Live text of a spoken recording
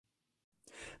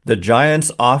The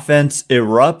Giants offense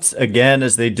erupts again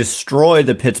as they destroy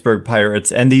the Pittsburgh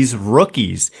Pirates, and these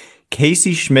rookies,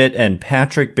 Casey Schmitt and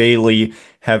Patrick Bailey,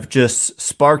 have just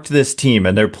sparked this team,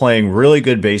 and they're playing really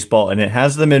good baseball, and it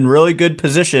has them in really good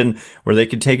position where they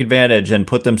can take advantage and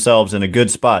put themselves in a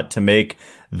good spot to make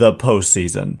the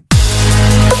postseason.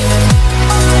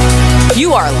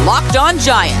 You are Locked On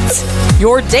Giants,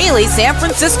 your daily San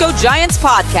Francisco Giants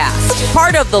podcast,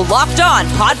 part of the Locked On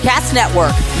Podcast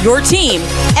Network, your team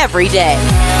every day.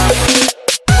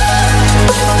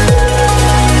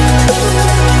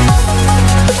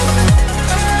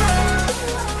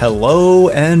 Hello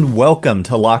and welcome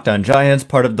to Locked On Giants,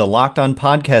 part of the Locked On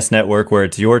Podcast Network, where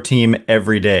it's your team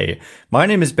every day. My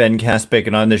name is Ben Kaspick,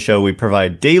 and on this show we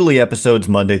provide daily episodes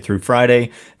Monday through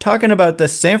Friday, talking about the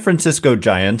San Francisco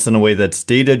Giants in a way that's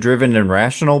data-driven and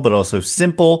rational, but also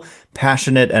simple,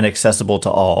 passionate, and accessible to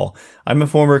all. I'm a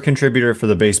former contributor for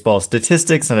the baseball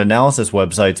statistics and analysis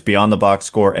websites Beyond the Box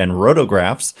Score and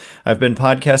Rotographs. I've been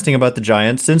podcasting about the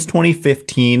Giants since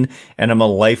 2015, and I'm a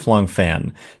lifelong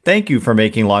fan. Thank you for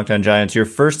making Locked On Giants your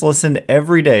first listen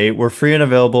every day. We're free and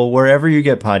available wherever you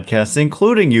get podcasts,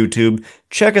 including YouTube.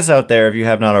 Check us out there if you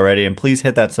have not already, and please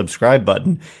hit that subscribe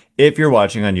button if you're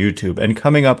watching on YouTube. And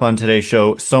coming up on today's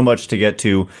show, so much to get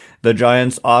to. The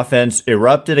Giants offense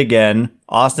erupted again.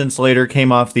 Austin Slater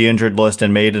came off the injured list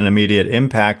and made an immediate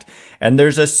impact. And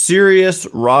there's a serious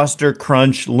roster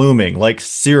crunch looming, like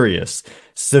serious,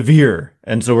 severe.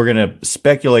 And so we're going to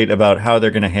speculate about how they're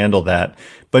going to handle that.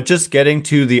 But just getting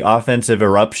to the offensive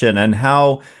eruption and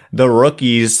how the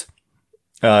rookies,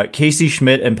 Casey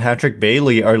Schmitt and Patrick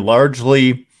Bailey, are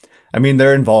largely,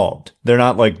 they're involved. They're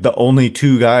not like the only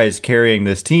two guys carrying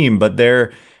this team, but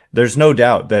there's no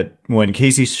doubt that when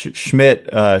Casey Schmitt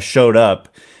showed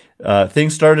up,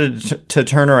 things started to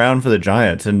turn around for the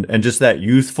Giants, and just that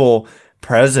youthful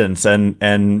presence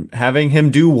and having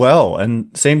him do well. And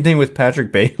same thing with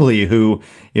Patrick Bailey, who,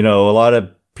 a lot of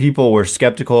people were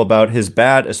skeptical about his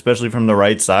bat, especially from the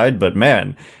right side, but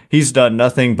man, he's done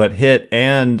nothing but hit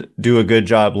and do a good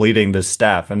job leading the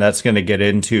staff. And that's going to get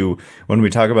into when we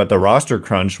talk about the roster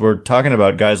crunch. We're talking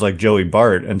about guys like Joey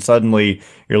Bart, and suddenly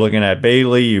you're looking at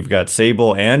Bailey, you've got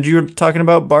Sable, and you're talking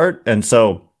about Bart. And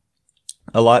so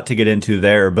a lot to get into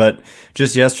there. But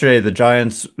just yesterday, the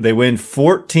Giants, they win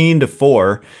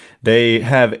 14-4. They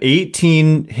have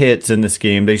 18 hits in this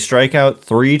game. They strike out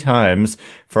 3 times.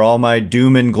 For all my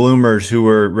doom and gloomers who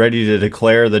were ready to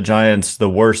declare the Giants the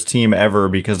worst team ever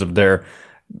because of their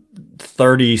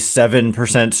 37%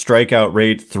 strikeout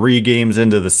rate 3 games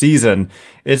into the season,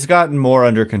 it's gotten more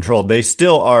under control. They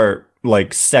still are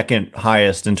like second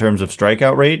highest in terms of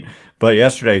strikeout rate, but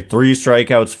yesterday 3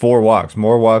 strikeouts, 4 walks,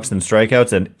 more walks than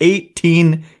strikeouts, and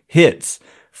 18 hits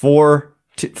for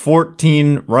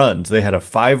 14 runs. They had a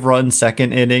 5-run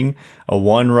second inning, a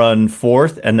 1-run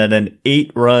fourth, and then an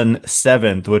 8-run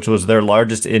seventh, which was their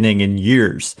largest inning in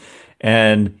years.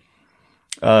 And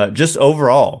just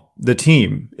overall, the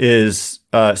team is,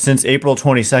 since April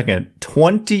 22nd,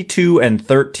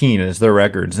 22-13 is their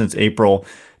record since April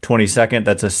 22nd.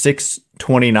 That's a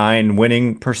 .629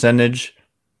 winning percentage.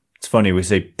 It's funny we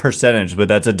say percentage, but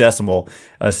that's a decimal.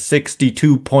 A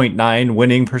 62.9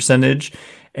 winning percentage.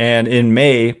 And in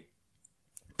May,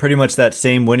 pretty much that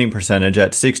same winning percentage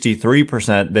at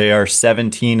 63%, they are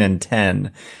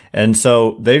 17-10. And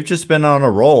so they've just been on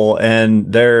a roll,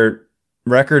 and their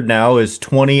record now is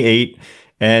 28-26.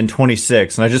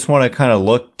 And I just want to kind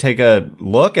of take a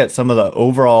look at some of the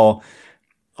overall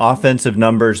offensive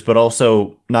numbers, but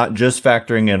also not just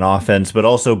factoring in offense, but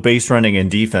also base running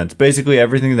and defense. Basically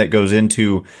everything that goes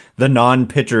into the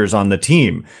non-pitchers on the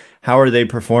team. How are they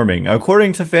performing?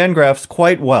 According to Fangraphs,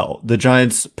 quite well. The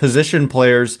Giants' position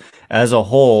players as a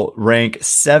whole rank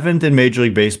 7th in Major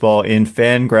League Baseball in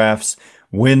Fangraphs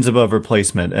wins above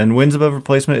replacement. And wins above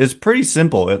replacement is pretty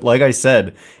simple. Like I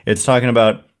said, it's talking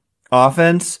about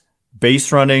offense,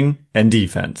 base running, and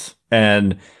defense.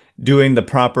 And doing the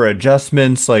proper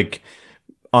adjustments, like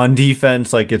on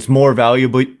defense, like it's more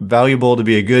valuable to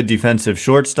be a good defensive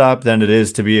shortstop than it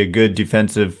is to be a good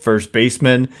defensive first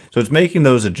baseman. So it's making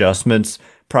those adjustments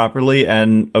properly.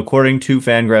 And according to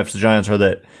Fangraphs,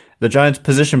 the Giants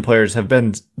position players have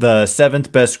been the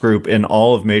 7th best group in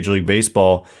all of Major League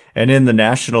Baseball. And in the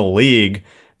National League,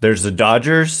 there's the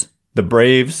Dodgers, the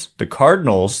Braves, the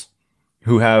Cardinals,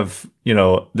 who have,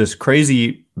 this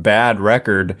crazy bad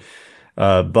record,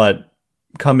 but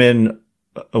come in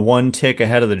one tick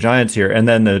ahead of the Giants here, and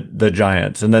then the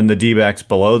Giants, and then the D-backs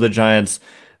below the Giants,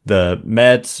 the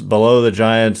Mets below the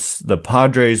Giants, the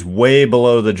Padres way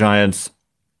below the Giants.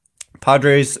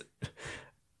 Padres,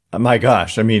 my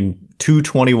gosh,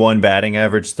 .221 batting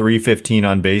average, .315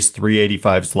 on base,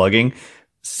 .385 slugging.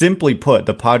 Simply put,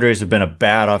 the Padres have been a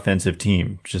bad offensive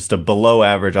team, just a below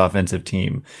average offensive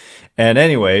team. And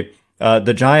anyway,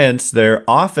 the Giants, their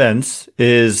offense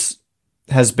has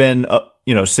been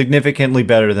significantly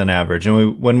better than average.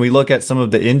 And when we look at some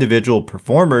of the individual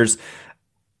performers,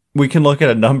 we can look at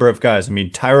a number of guys. I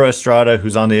mean, Thairo Estrada,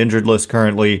 who's on the injured list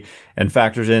currently and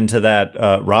factors into that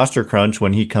roster crunch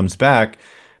when he comes back,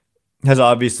 has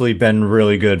obviously been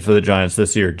really good for the Giants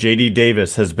this year. J.D.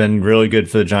 Davis has been really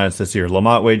good for the Giants this year.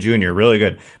 LaMonte Wade Jr., really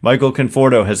good. Michael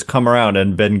Conforto has come around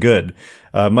and been good.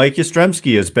 Mike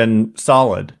Yastrzemski has been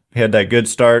solid. He had that good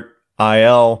start.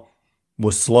 IL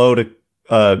was slow to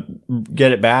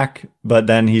get it back, but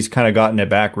then he's kind of gotten it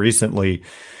back recently.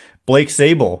 Blake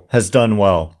Sable has done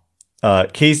well.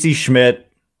 Casey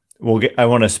Schmitt, I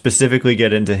want to specifically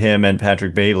get into him and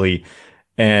Patrick Bailey.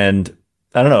 And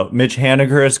I don't know, Mitch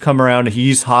Haniger has come around.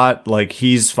 He's hot. Like,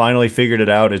 he's finally figured it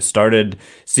out. It started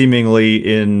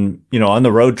seemingly on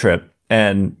the road trip,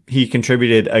 and he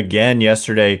contributed again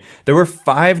yesterday. There were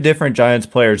 5 different Giants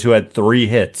players who had 3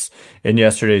 hits in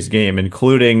yesterday's game,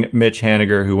 including Mitch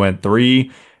Haniger, who went 3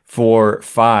 for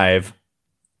 5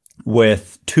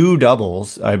 with 2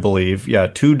 doubles, I believe. Yeah,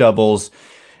 2 doubles.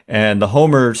 And the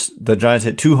homers, the Giants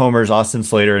hit 2 homers, Austin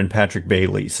Slater and Patrick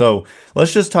Bailey. So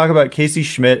let's just talk about Casey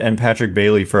Schmitt and Patrick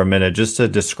Bailey for a minute, just to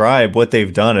describe what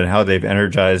they've done and how they've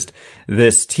energized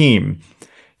this team.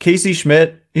 Casey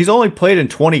Schmitt, he's only played in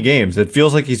 20 games. It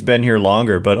feels like he's been here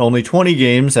longer, but only 20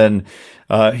 games. And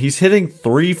he's hitting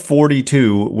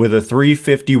 .342 with a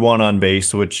 .351 on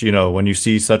base, which, when you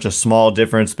see such a small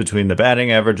difference between the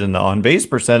batting average and the on base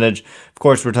percentage, of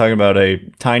course, we're talking about a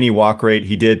tiny walk rate.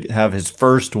 He did have his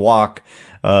first walk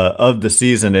of the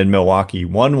season in Milwaukee,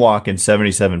 1 walk in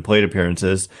 77 plate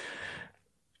appearances.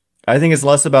 I think it's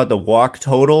less about the walk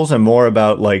totals and more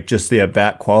about just the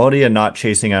at-bat quality and not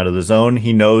chasing out of the zone.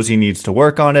 He knows he needs to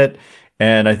work on it.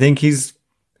 And I think he's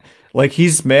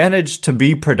managed to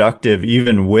be productive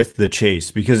even with the chase,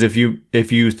 because if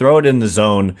you throw it in the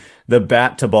zone, the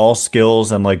bat to ball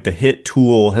skills and the hit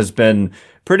tool has been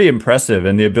pretty impressive,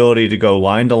 and the ability to go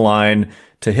line to line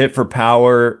to hit for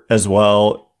power as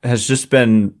well has just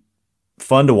been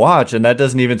fun to watch. And that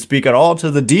doesn't even speak at all to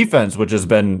the defense, which has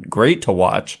been great to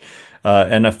watch,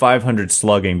 and a .500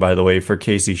 slugging, by the way, for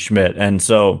Casey Schmitt. And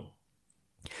so,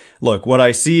 look, what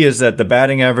I see is that the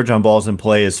batting average on balls in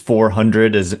play is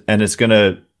 .400, and it's going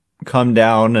to come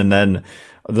down, and then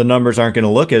the numbers aren't going to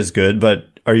look as good. But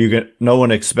no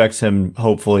one expects him,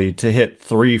 hopefully, to hit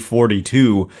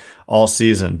 .342 all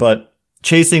season. But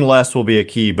chasing less will be a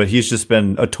key. But he's just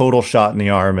been a total shot in the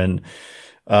arm and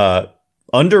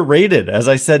underrated. As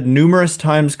I said numerous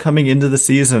times coming into the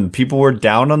season, people were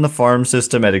down on the farm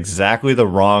system at exactly the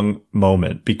wrong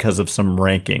moment because of some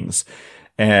rankings.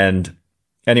 And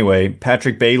anyway,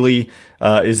 Patrick Bailey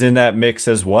is in that mix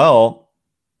as well.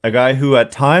 A guy who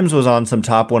at times was on some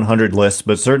top 100 lists,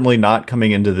 but certainly not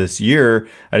coming into this year.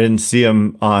 I didn't see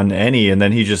him on any. And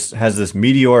then he just has this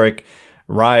meteoric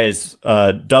rise.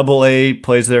 AA,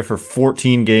 plays there for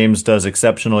 14 games, does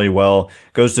exceptionally well.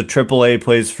 Goes to AAA,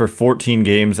 plays for 14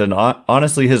 games. And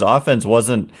honestly, his offense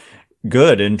wasn't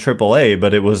good in AAA,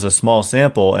 but it was a small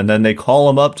sample. And then they call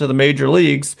him up to the major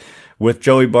leagues with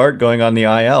Joey Bart going on the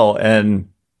IL. And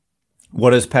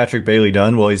what has Patrick Bailey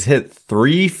done? Well, he's hit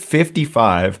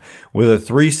 .355 with a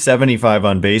 .375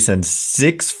 on base and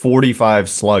 .645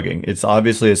 slugging. It's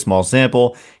obviously a small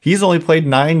sample. He's only played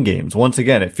 9 games. Once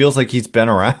again, it feels like he's been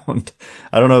around.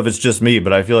 I don't know if it's just me,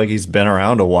 but I feel like he's been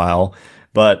around a while.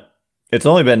 But it's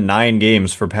only been 9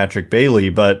 games for Patrick Bailey,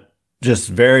 but just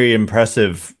very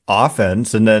impressive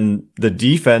offense. And then the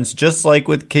defense, just like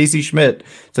with Casey Schmitt,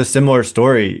 it's a similar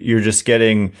story. You're just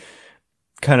getting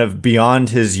kind of beyond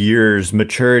his years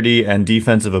maturity and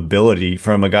defensive ability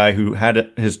from a guy who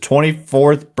had his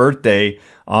 24th birthday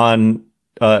on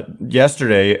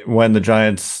yesterday when the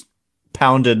Giants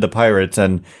pounded the Pirates,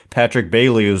 and Patrick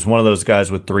Bailey was one of those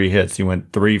guys with 3 hits. He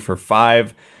went 3 for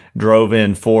 5, drove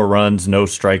in 4 runs, no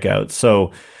strikeouts.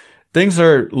 So things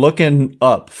are looking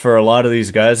up for a lot of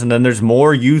these guys, and then there's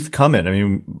more youth coming. I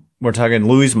mean, we're talking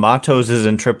Luis Matos is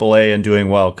in AAA and doing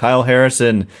well. Kyle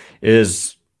Harrison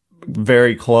is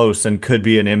very close and could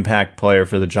be an impact player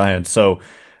for the Giants. So,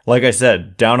 like I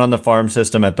said, down on the farm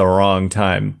system at the wrong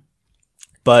time.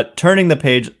 But turning the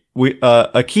page,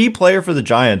 a key player for the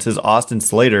Giants is Austin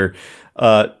Slater.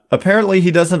 apparently he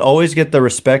doesn't always get the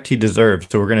respect he deserves.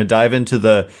 So we're going to dive into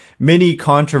the mini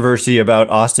controversy about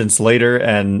Austin Slater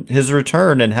and his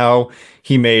return and how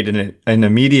he made an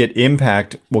immediate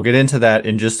impact. We'll get into that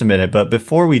in just a minute. But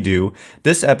before we do,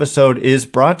 this episode is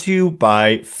brought to you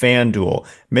by FanDuel.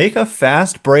 Make a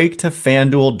fast break to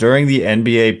FanDuel during the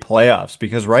NBA playoffs,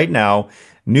 because right now,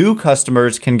 new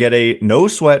customers can get a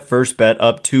no-sweat first bet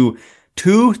up to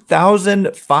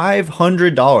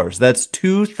 $2,500. That's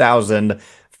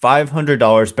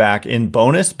 $2,500 back in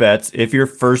bonus bets if your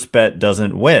first bet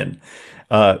doesn't win.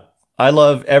 I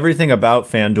love everything about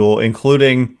FanDuel,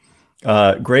 including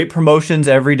great promotions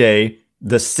every day,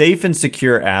 the safe and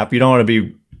secure app. You don't want to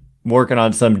be working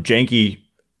on some janky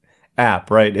app,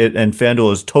 right? And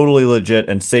FanDuel is totally legit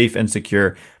and safe and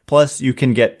secure. Plus, you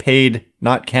can get paid,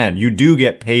 you do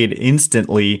get paid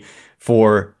instantly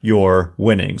for your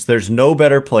winnings. There's no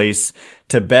better place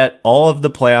to bet all of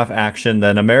the playoff action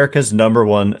than America's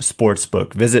 #1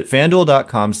 sportsbook. Visit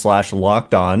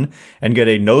FanDuel.com/lockedon and get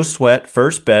a no-sweat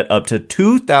first bet up to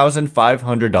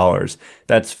 $2,500.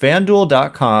 That's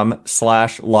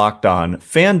FanDuel.com/lockedon.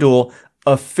 FanDuel,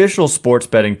 official sports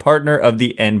betting partner of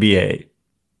the NBA.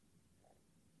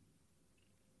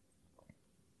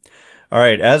 All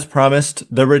right, as promised,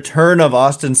 the return of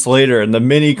Austin Slater and the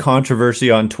mini controversy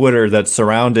on Twitter that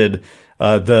surrounded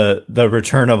the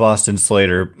return of Austin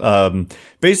Slater.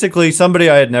 Basically, somebody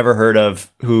I had never heard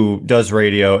of who does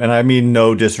radio, and I mean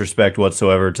no disrespect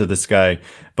whatsoever to this guy,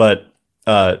 but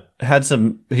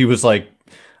he was like,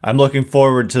 I'm looking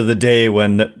forward to the day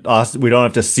when we don't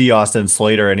have to see Austin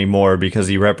Slater anymore because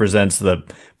he represents the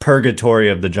purgatory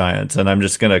of the Giants. And I'm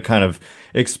just going to kind of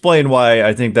explain why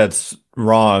I think that's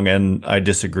wrong and I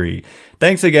disagree.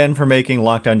 Thanks again for making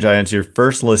Locked On Giants your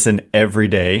first listen every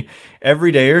day.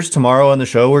 Everydayers, tomorrow on the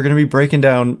show, we're going to be breaking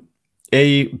down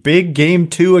a big game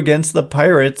 2 against the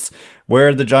Pirates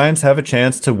where the Giants have a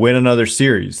chance to win another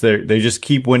series. They just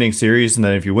keep winning series, and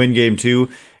then if you win game 2,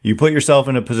 you put yourself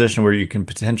in a position where you can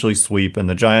potentially sweep, and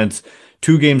the Giants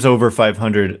 2 games over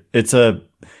 500. It's an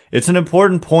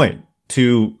important point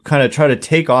to kind of try to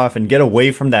take off and get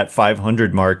away from that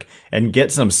 500 mark and get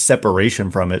some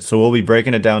separation from it. So we'll be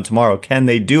breaking it down tomorrow. Can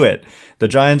they do it? The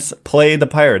Giants play the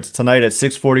Pirates tonight at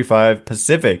 6:45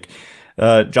 Pacific.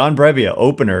 John Brebbia,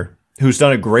 opener, who's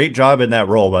done a great job in that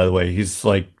role, by the way. He's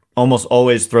like almost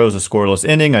always throws a scoreless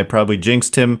inning. I probably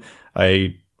jinxed him.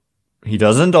 He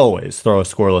doesn't always throw a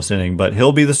scoreless inning, but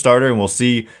he'll be the starter, and we'll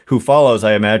see who follows.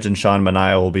 I imagine Sean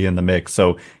Manaea will be in the mix.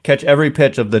 So catch every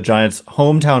pitch of the Giants'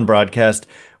 hometown broadcast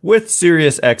with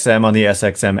SiriusXM on the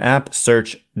SXM app.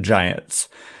 Search Giants.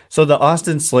 So the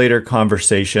Austin Slater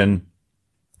conversation,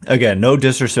 again, no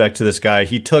disrespect to this guy.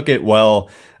 He took it well.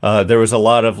 There was a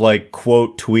lot of like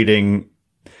quote tweeting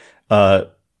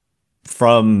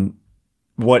from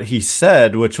what he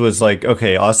said, which was like,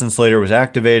 okay, Austin Slater was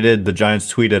activated, the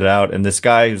Giants tweeted it out, and this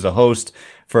guy who's a host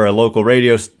for a local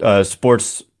radio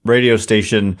sports radio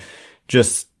station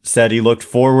just said he looked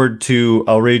forward to,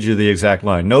 I'll read you the exact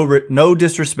line, no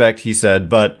disrespect, he said,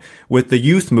 but with the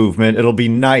youth movement, it'll be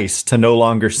nice to no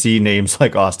longer see names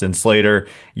like Austin Slater.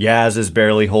 Yaz is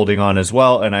barely holding on as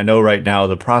well, and I know right now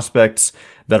the prospects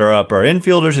that are up are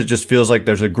infielders. It just feels like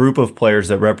there's a group of players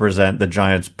that represent the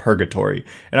Giants' purgatory.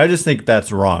 And I just think that's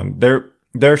wrong.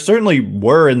 There certainly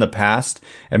were in the past,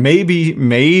 and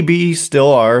maybe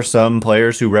still are some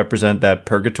players who represent that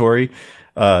purgatory.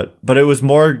 But it was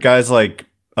more guys like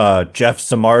Jeff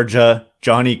Samardzija,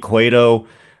 Johnny Cueto,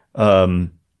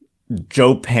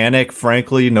 Joe Panic,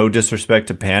 frankly, no disrespect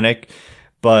to Panic.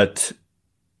 But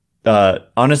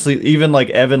honestly, even like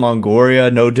Evan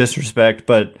Longoria, no disrespect,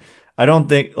 but I don't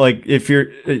think, like, if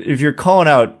you're calling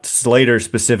out Slater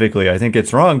specifically, I think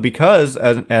it's wrong because,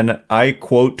 and I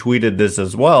quote tweeted this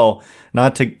as well,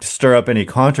 not to stir up any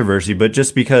controversy, but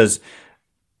just because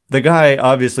the guy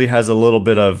obviously has a little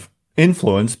bit of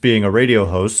influence being a radio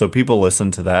host, so people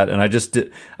listen to that, and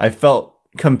I felt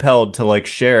compelled to like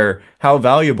share how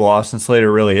valuable Austin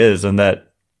Slater really is, and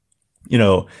that, you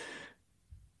know,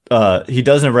 he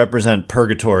doesn't represent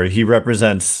purgatory, he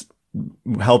represents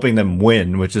helping them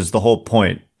win, which is the whole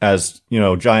point. As you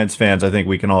know, Giants fans, I think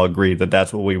we can all agree that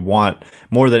that's what we want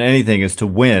more than anything, is to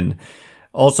win.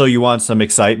 Also, you want some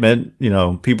excitement. You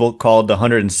know, people called the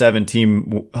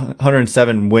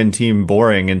 107 win team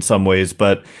boring in some ways,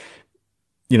 but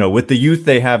you know, with the youth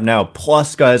they have now,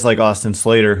 plus guys like Austin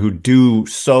Slater who do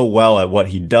so well at what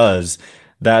he does,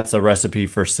 that's a recipe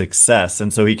for success.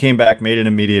 And so he came back, made an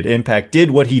immediate impact,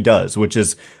 did what he does, which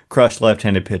is crush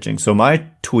left-handed pitching. So my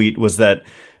tweet was that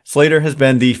Slater has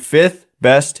been the 5th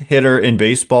best hitter in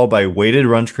baseball by weighted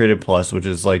runs created plus, which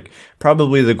is like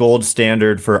probably the gold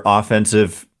standard for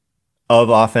offensive of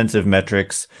offensive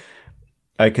metrics.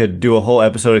 I could do a whole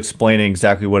episode explaining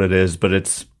exactly what it is, but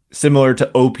it's similar to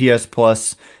OPS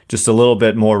plus, just a little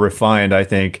bit more refined, I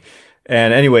think.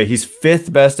 And anyway, he's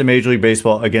 5th best in Major League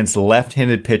Baseball against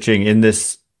left-handed pitching in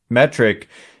this metric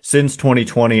since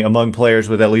 2020 among players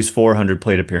with at least 400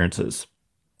 plate appearances.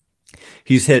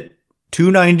 He's hit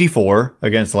 .294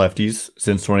 against lefties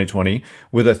since 2020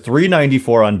 with a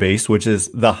 .394 on base, which is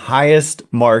the highest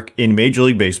mark in Major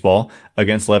League Baseball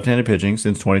against left-handed pitching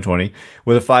since 2020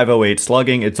 with a .508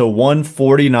 slugging. It's a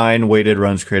 149 weighted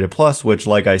runs created plus, which,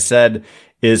 like I said,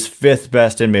 is 5th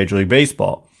best in Major League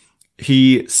Baseball.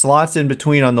 He slots in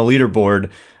between on the leaderboard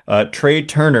Trey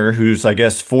Turner, who's, I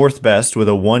guess, 4th best with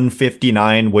a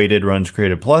 159 weighted runs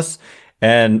created plus.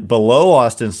 And below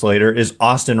Austin Slater is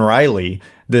Austin Riley,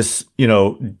 this,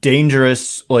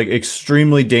 dangerous, like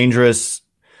extremely dangerous,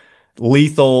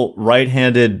 lethal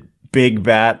right-handed big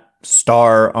bat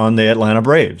star on the Atlanta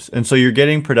Braves. And so you're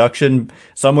getting production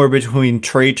somewhere between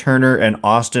Trey Turner and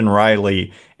Austin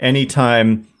Riley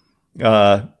anytime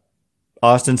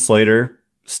Austin Slater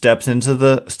steps up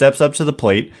to the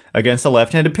plate against a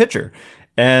left-handed pitcher.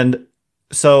 And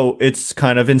so it's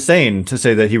kind of insane to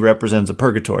say that he represents a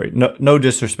purgatory. No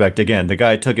disrespect. Again, the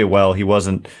guy took it well. He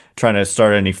wasn't trying to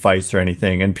start any fights or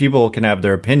anything. And people can have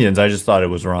their opinions. I just thought it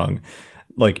was wrong,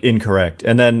 like incorrect.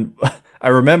 And then I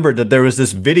remembered that there was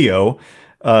this video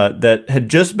that had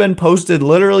just been posted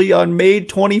literally on May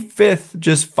 25th,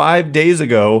 just 5 days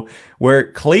ago, where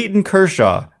Clayton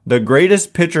Kershaw, the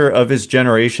greatest pitcher of his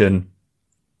generation,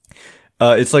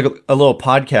 it's like a little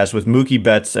podcast with Mookie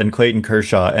Betts and Clayton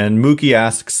Kershaw. And Mookie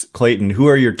asks Clayton, who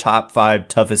are your top 5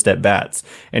 toughest at bats?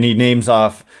 And he names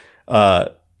off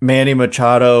Manny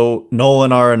Machado,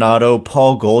 Nolan Arenado,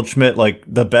 Paul Goldschmidt, like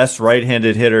the best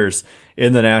right-handed hitters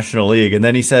in the National League. And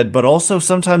then he said, but also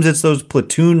sometimes it's those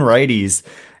platoon righties.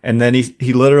 And then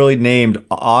he literally named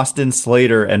Austin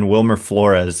Slater and Wilmer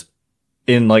Flores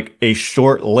in like a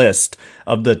short list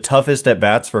of the toughest at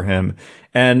bats for him.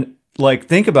 And like,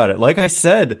 think about it. Like I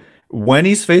said, when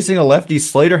he's facing a lefty,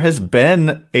 Slater has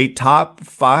been a top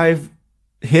 5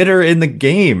 hitter in the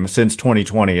game since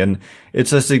 2020. And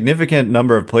it's a significant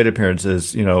number of plate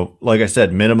appearances. Like I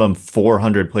said, minimum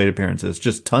 400 plate appearances,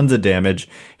 just tons of damage.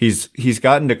 He's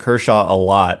gotten to Kershaw a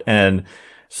lot. And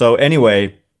so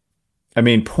anyway, I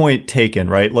mean, point taken,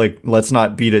 right? Like, let's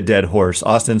not beat a dead horse.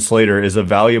 Austin Slater is a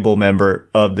valuable member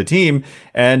of the team.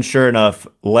 And sure enough,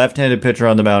 left-handed pitcher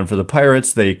on the mound for the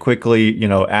Pirates. They quickly,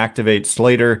 activate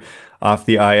Slater off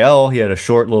the IL. He had a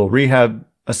short little rehab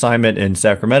assignment in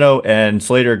Sacramento, and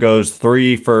Slater goes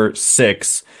 3 for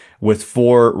 6 with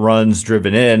 4 runs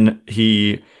driven in.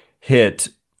 He hit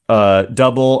a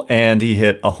double and he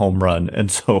hit a home run.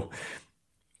 And so,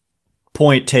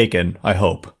 point taken, I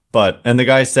hope. And the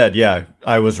guy said, yeah,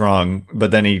 I was wrong.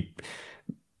 But then he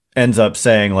ends up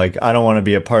saying, like, I don't want to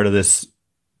be a part of this,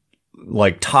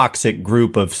 like, toxic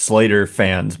group of Slater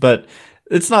fans. But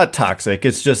it's not toxic.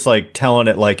 It's just, like, telling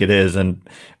it like it is and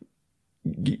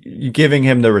giving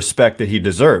him the respect that he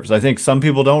deserves. I think some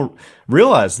people don't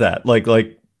realize that,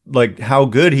 like how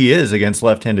good he is against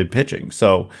left-handed pitching.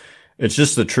 So it's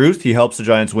just the truth. He helps the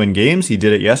Giants win games. He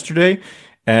did it yesterday.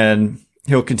 And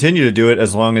he'll continue to do it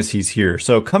as long as he's here.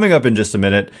 So coming up in just a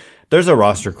minute, there's a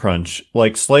roster crunch.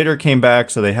 Like, Slater came back,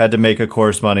 so they had to make a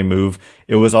corresponding move.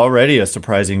 It was already a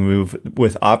surprising move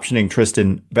with optioning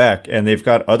Tristan Beck. And they've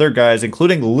got other guys,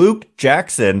 including Luke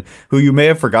Jackson, who you may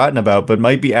have forgotten about, but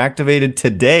might be activated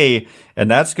today.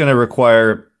 And that's going to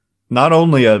require not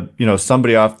only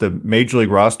somebody off the Major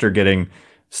League roster getting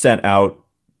sent out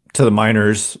to the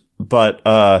minors, but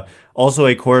also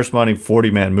a corresponding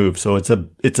 40-man move. So it's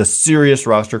a serious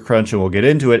roster crunch, and we'll get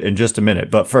into it in just a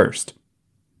minute. But first,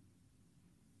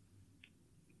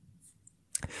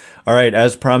 all right,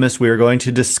 as promised, we are going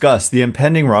to discuss the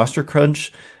impending roster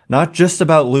crunch, not just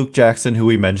about Luke Jackson, who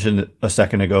we mentioned a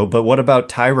second ago, but what about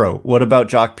Tyro? What about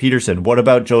Jock Peterson? What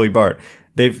about Joey Bart?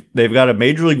 They've got a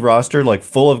Major League roster like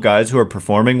full of guys who are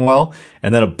performing well,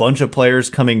 and then a bunch of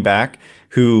players coming back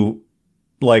who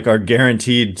like are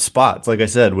guaranteed spots, like I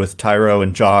said, with Tyro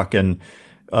and Jock and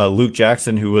Luke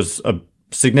Jackson, who was a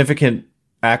significant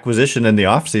acquisition in the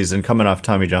offseason coming off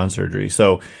Tommy John surgery.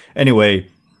 So anyway,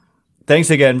 thanks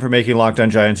again for making Locked On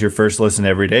Giants your first listen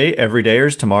every day.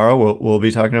 Everydayers, tomorrow we'll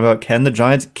be talking about, can the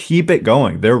Giants keep it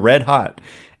going? They're red hot,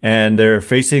 and they're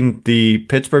facing the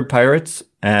Pittsburgh Pirates.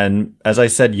 And as I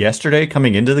said yesterday,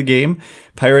 coming into the game,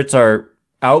 Pirates are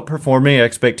outperforming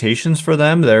expectations for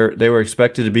them. They were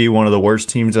expected to be one of the worst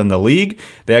teams in the league.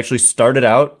 They actually started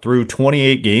out through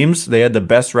 28 games. They had the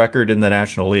best record in the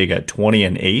National League at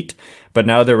 20-8. but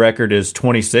now their record is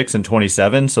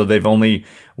 26-27. So they've only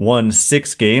won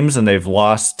 6 games and they've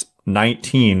lost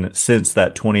 19 since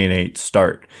that 20-8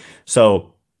 start.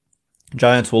 So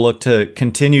Giants will look to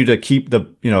continue to keep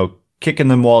kicking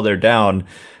them while they're down.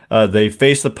 They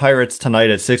face the Pirates tonight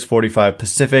at 6:45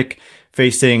 Pacific,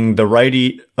 facing the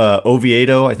righty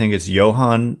Oviedo. I think it's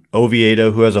Johan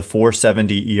Oviedo, who has a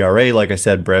 4.70 ERA. Like I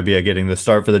said, Brebbia getting the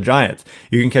start for the Giants.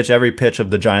 You can catch every pitch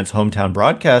of the Giants' hometown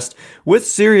broadcast with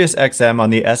SiriusXM on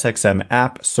the SXM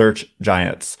app. Search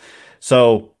Giants.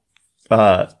 So,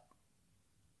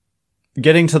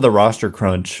 getting to the roster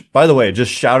crunch. By the way,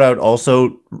 just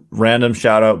random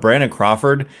shout out, Brandon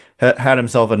Crawford had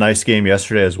himself a nice game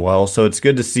yesterday as well. So it's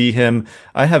good to see him.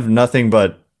 I have nothing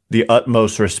but the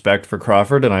utmost respect for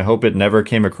Crawford, and I hope it never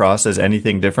came across as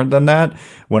anything different than that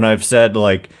when I've said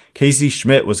like Casey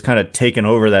Schmitt was kind of taking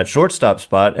over that shortstop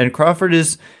spot, and Crawford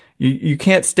is, you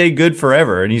can't stay good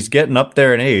forever, and he's getting up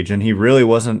there in age, and he really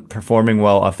wasn't performing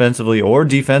well offensively or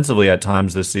defensively at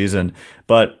times this season,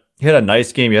 but he had a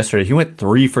nice game yesterday. He went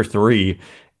 3 for 3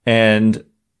 and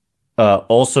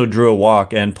also drew a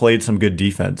walk and played some good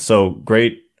defense. So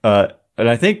great. And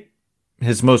I think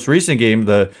his most recent game,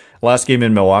 the last game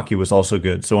in Milwaukee, was also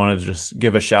good. So I wanted to just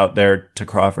give a shout there to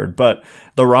Crawford. But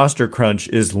the roster crunch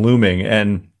is looming,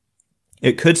 and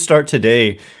it could start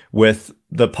today with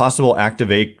the possible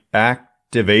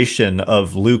activation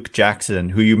of Luke Jackson,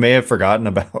 who you may have forgotten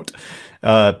about.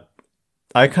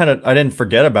 I didn't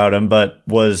forget about him, but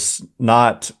was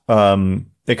not,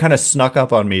 it kind of snuck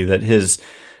up on me that his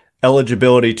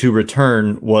eligibility to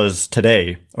return was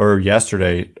today or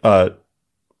yesterday.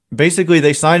 Basically,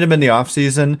 they signed him in the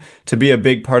offseason to be a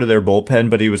big part of their bullpen,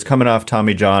 but he was coming off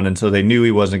Tommy John, and so they knew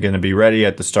he wasn't going to be ready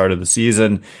at the start of the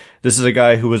season. This is a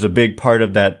guy who was a big part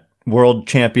of that world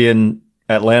champion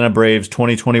Atlanta Braves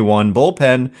 2021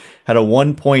 bullpen, had a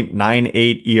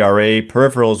 1.98 ERA.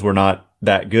 Peripherals were not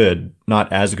that good,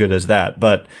 not as good as that,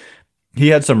 but he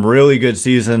had some really good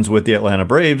seasons with the Atlanta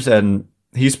Braves, and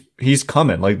he's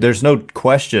coming. Like, there's no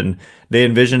question they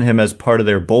envision him as part of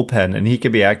their bullpen, and he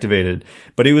could be activated.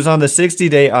 But he was on the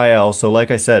 60-day IL, so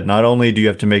like I said, not only do you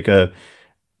have to make a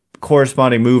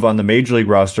corresponding move on the Major League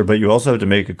roster, but you also have to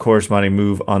make a corresponding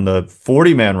move on the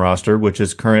 40-man roster, which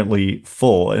is currently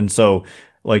full. And so,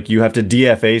 like, you have to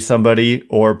DFA somebody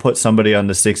or put somebody on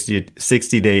the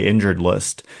 60-day injured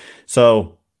list.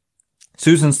 So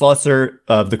Susan Slusser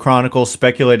of the Chronicle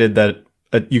speculated that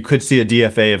you could see a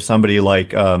DFA of somebody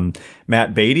like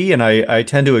Matt Beatty, and I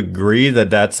tend to agree that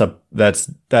that's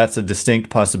a distinct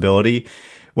possibility.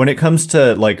 When it comes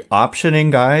to like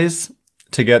optioning guys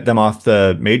to get them off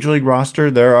the Major League roster,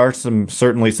 there are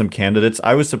certainly some candidates.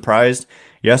 I was surprised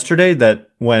yesterday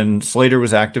that when Slater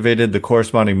was activated, the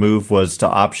corresponding move was to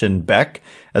option Beck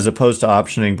as opposed to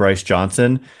optioning Bryce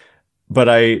Johnson. But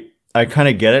I kind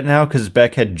of get it now because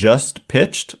Beck had just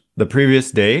pitched the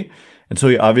previous day. And so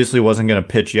he obviously wasn't going to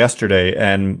pitch yesterday.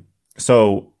 And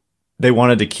so they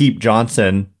wanted to keep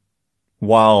Johnson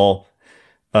while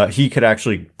he could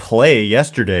actually play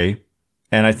yesterday.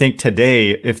 And I think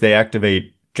today, if they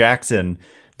activate Jackson,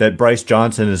 that Bryce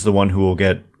Johnson is the one who will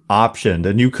get optioned.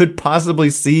 And you could possibly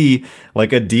see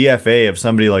like a DFA of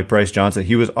somebody like Bryce Johnson.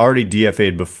 He was already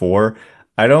DFA'd before.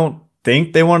 I don't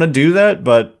think they want to do that,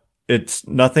 but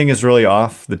nothing is really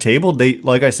off the table.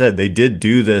 Like I said, they did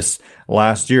do this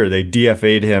last year. They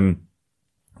DFA'd him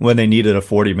when they needed a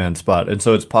 40-man spot. And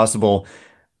so it's possible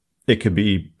it could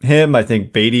be him. I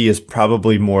think Beatty is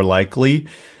probably more likely.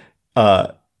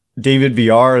 David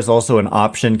Villar is also an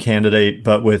option candidate,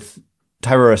 but with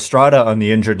Thairo Estrada on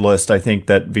the injured list, I think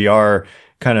that Villar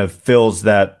kind of fills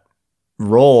the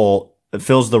role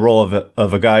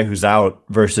of a guy who's out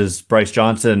versus Bryce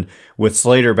Johnson with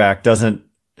Slater back doesn't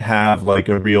have like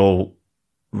a real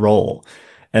role.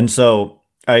 And so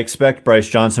I expect Bryce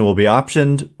Johnson will be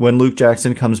optioned when Luke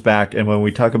Jackson comes back. And when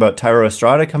we talk about Thairo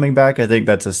Estrada coming back, I think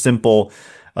that's a simple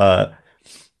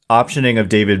optioning of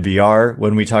David Villar.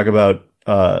 When we talk about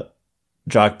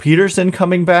Jock Peterson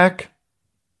coming back,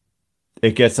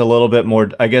 it gets a little bit more,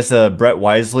 I guess. Brett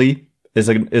Wisely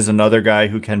is another guy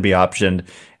who can be optioned,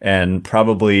 and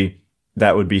probably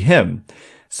that would be him.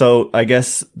 So I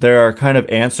guess there are kind of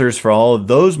answers for all of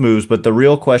those moves, but the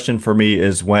real question for me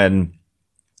is when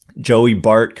Joey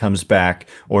Bart comes back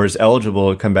or is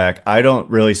eligible to come back. I don't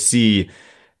really see.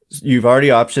 You've already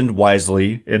optioned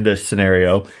Wisely in this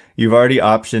scenario. You've already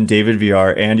optioned David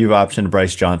Villar, and you've optioned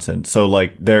Bryce Johnson. So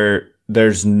like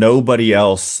there's nobody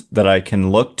else that I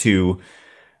can look to.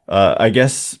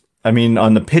 I mean,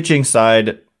 on the pitching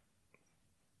side,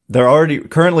 they're already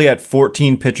currently at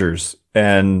 14 pitchers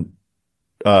and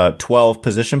 12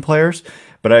 position players,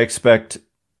 but I expect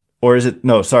or is it?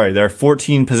 No, sorry. There are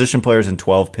 14 position players and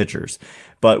 12 pitchers.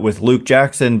 But with Luke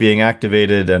Jackson being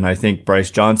activated and I think Bryce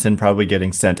Johnson probably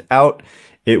getting sent out,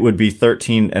 it would be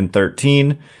 13 and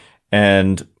 13.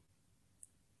 And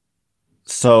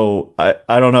so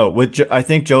I don't know. I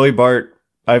think Joey Bart,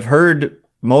 I've heard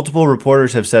multiple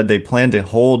reporters have said they plan to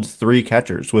hold 3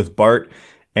 catchers with Bart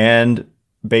and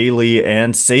Bailey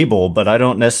and Sable, but I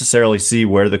don't necessarily see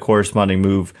where the corresponding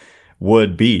move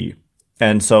would be.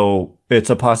 And so it's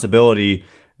a possibility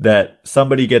that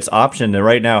somebody gets optioned. And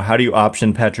right now, how do you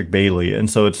option Patrick Bailey? And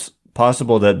so it's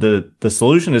possible that the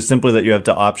solution is simply that you have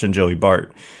to option Joey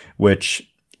Bart,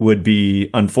 which would be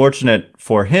unfortunate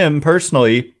for him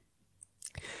personally.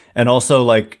 And also,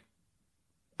 like,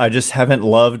 I just haven't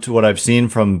loved what I've seen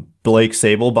from Blake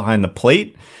Sable behind the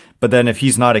plate. But then if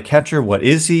he's not a catcher, what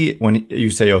is he? When you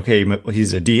say, okay,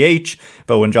 he's a DH,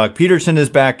 but when Jock Peterson is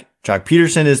back, Jock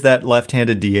Peterson is that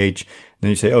left-handed DH. Then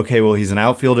you say, okay, well, he's an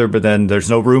outfielder, but then there's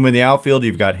no room in the outfield.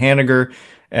 You've got Haniger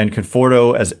and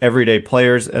Conforto as everyday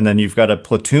players, and then you've got a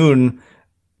platoon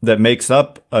that makes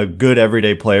up a good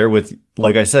everyday player with,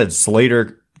 like I said,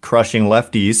 Slater crushing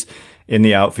lefties in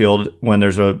the outfield when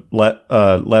there's a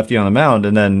lefty on the mound,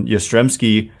 and then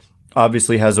Yastrzemski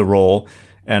obviously has a role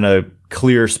and a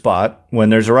clear spot when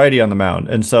there's a righty on the mound.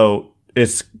 And so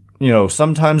it's,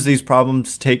 sometimes these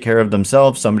problems take care of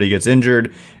themselves. Somebody gets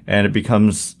injured and it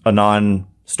becomes a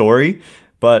non-story.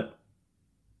 But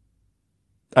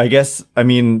I guess, I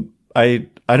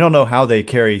don't know how they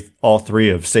carry all 3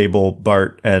 of Sable,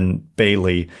 Bart, and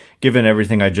Bailey, given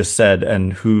everything I just said,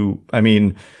 and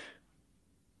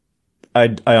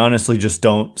I honestly just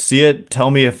don't see it.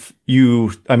 Tell me if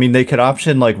they could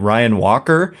option like Ryan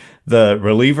Walker, the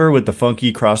reliever with the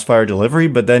funky crossfire delivery,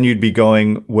 but then you'd be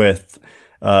going with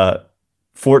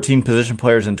 14 position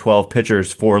players and 12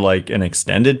 pitchers for like an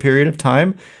extended period of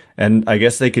time. And I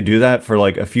guess they could do that for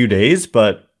like a few days,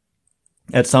 but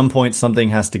at some point something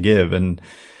has to give. And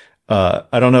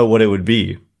I don't know what it would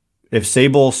be. If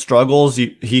Sable struggles,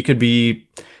 they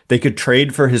could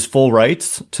trade for his full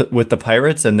rights with the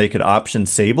Pirates and they could option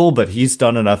Sable, but he's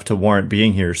done enough to warrant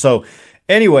being here. So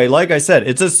anyway, like I said,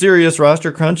 it's a serious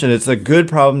roster crunch and it's a good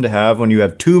problem to have when you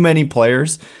have too many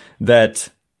players that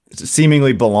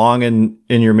seemingly belong on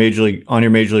your major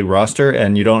league roster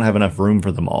and you don't have enough room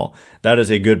for them all. That is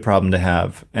a good problem to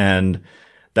have. And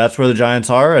that's where the Giants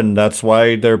are. And that's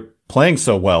why they're playing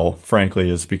so well, frankly,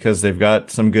 is because they've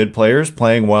got some good players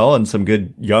playing well and some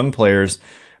good young players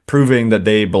proving that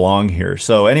they belong here.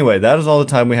 So anyway, that is all the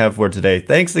time we have for today.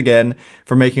 Thanks again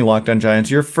for making Locked On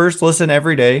Giants your first listen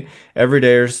every day.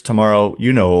 Everydayers, tomorrow,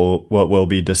 you know what we'll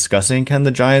be discussing. Can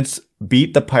the Giants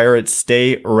beat the Pirates,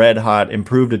 stay red hot,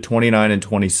 improve to 29 and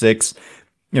 26,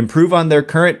 improve on their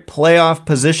current playoff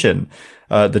position?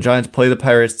 The Giants play the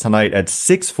Pirates tonight at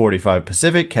 6:45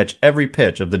 Pacific. Catch every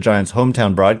pitch of the Giants'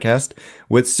 hometown broadcast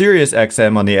with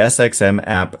SiriusXM on the SXM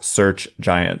app. Search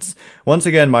Giants. Once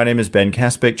again, my name is Ben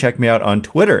Kaspick. Check me out on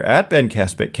Twitter at Ben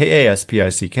Kaspick,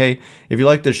 Kaspick. If you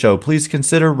like the show, please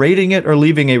consider rating it or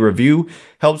leaving a review.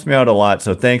 Helps me out a lot,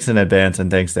 so thanks in advance,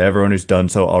 and thanks to everyone who's done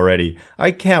so already.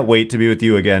 I can't wait to be with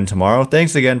you again tomorrow.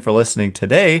 Thanks again for listening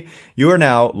today. You are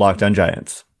now Locked On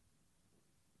Giants.